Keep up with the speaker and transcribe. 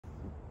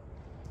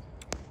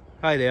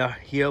Hi there,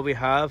 here we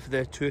have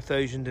the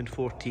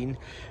 2014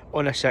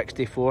 on a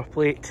 64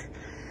 plate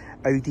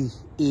Audi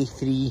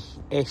A3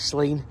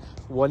 S-Line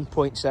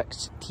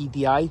 1.6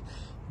 TDI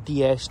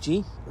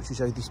DSG, which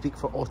is Audi speak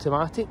for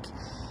automatic.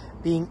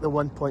 Being the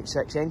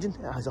 1.6 engine,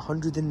 it has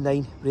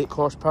 109 brake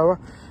horsepower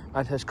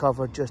and has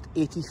covered just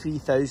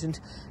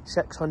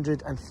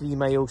 83,603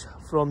 miles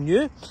from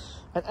new.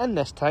 And in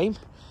this time,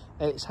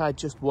 it's had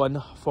just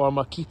one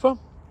former keeper.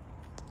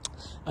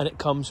 And it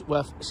comes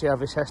with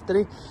service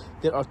history.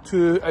 There are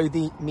two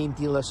Audi main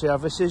dealer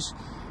services.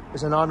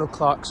 There's an Arnold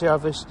Clark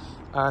service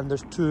and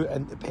there's two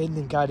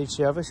independent garage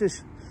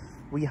services.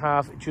 We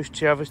have just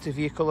serviced the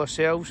vehicle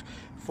ourselves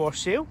for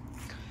sale.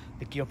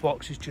 The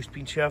gearbox has just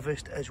been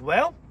serviced as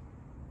well.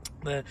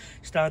 The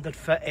standard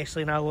fit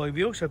S-Line alloy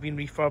wheels have been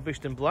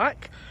refurbished in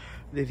black.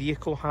 The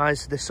vehicle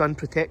has the sun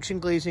protection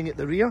glazing at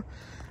the rear.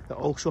 It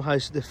also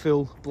has the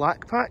full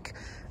black pack,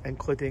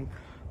 including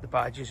the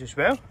badges as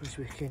well, as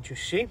we can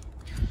just see.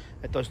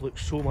 It does look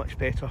so much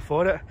better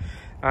for it,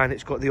 and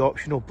it's got the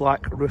optional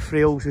black roof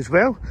rails as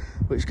well,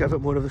 which give it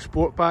more of a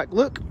sport back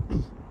look.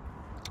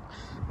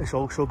 It's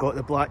also got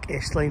the black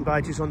S-Line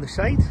badges on the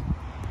side.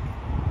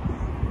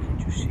 You can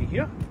just see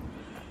here,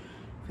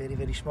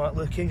 very smart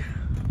looking.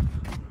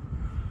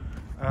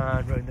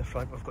 And round the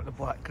front we've got the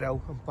black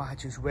grille and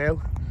badge as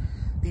well.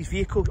 These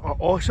vehicles are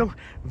awesome,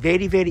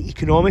 very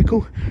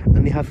economical,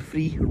 and they have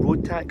free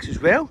road tax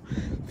as well.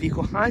 The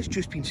vehicle has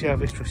just been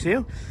serviced for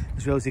sale,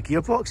 as well as the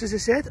gearbox, as I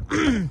said.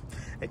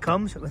 It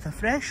comes with a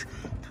fresh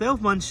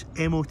 12 months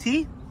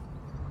MOT.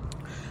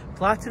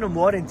 Platinum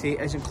warranty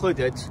is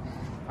included,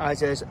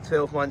 as is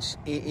 12 months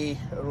AA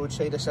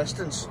roadside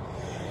assistance.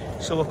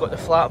 So we've got the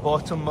flat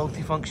bottom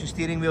multifunction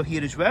steering wheel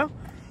here as well.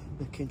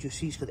 You can just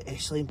see it's got the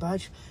S-Line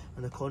badge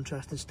and the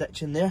contrasting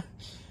stitching there.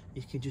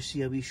 You can just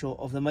see a wee shot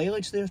of the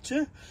mileage there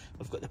too.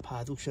 We've got the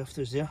paddle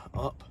shifters there,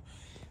 up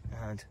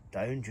and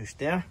down just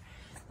there.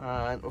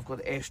 And we've got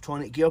the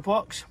S-Tronic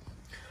gearbox.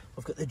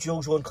 We've got the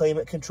dual zone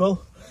climate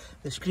control.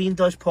 The screen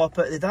does pop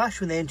out the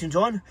dash when the engine's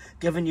on,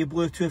 giving you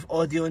Bluetooth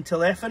audio and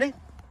telephony.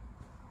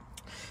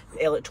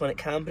 The electronic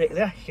handbrake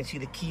there, you can see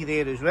the key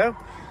there as well.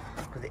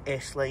 Got the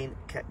S-Line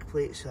kick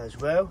plates as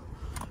well.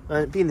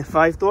 And being the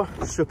 5-door,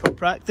 super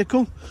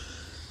practical.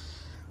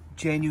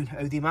 Genuine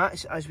Audi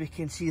mats, as we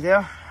can see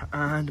there,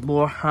 and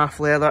more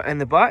half leather in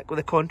the back with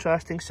a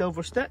contrasting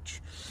silver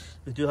stitch.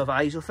 We do have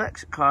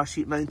Isofix car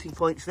seat mounting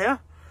points there,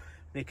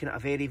 making it a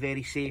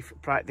very safe,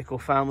 practical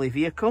family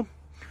vehicle.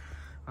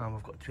 And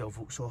we've got a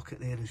 12-volt socket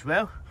there as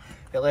well.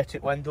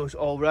 Electric windows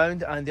all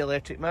round and the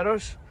electric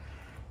mirrors,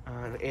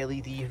 and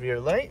LED rear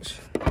lights.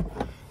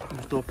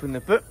 Just open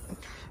the boot.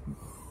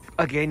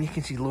 Again, you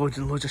can see loads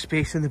and loads of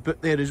space in the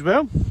boot there as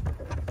well.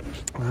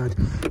 And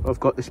I've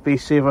got the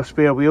space saver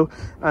spare wheel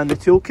and the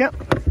toolkit.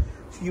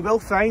 So you will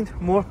find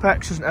more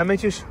pictures and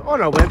images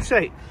on our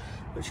website,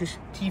 which is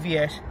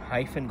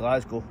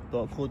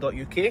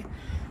tvs-glasgow.co.uk.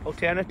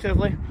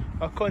 Alternatively,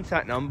 our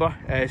contact number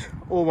is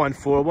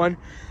 0141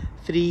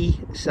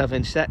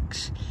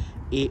 376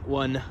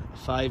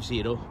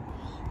 8150.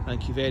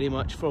 Thank you very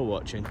much for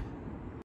watching.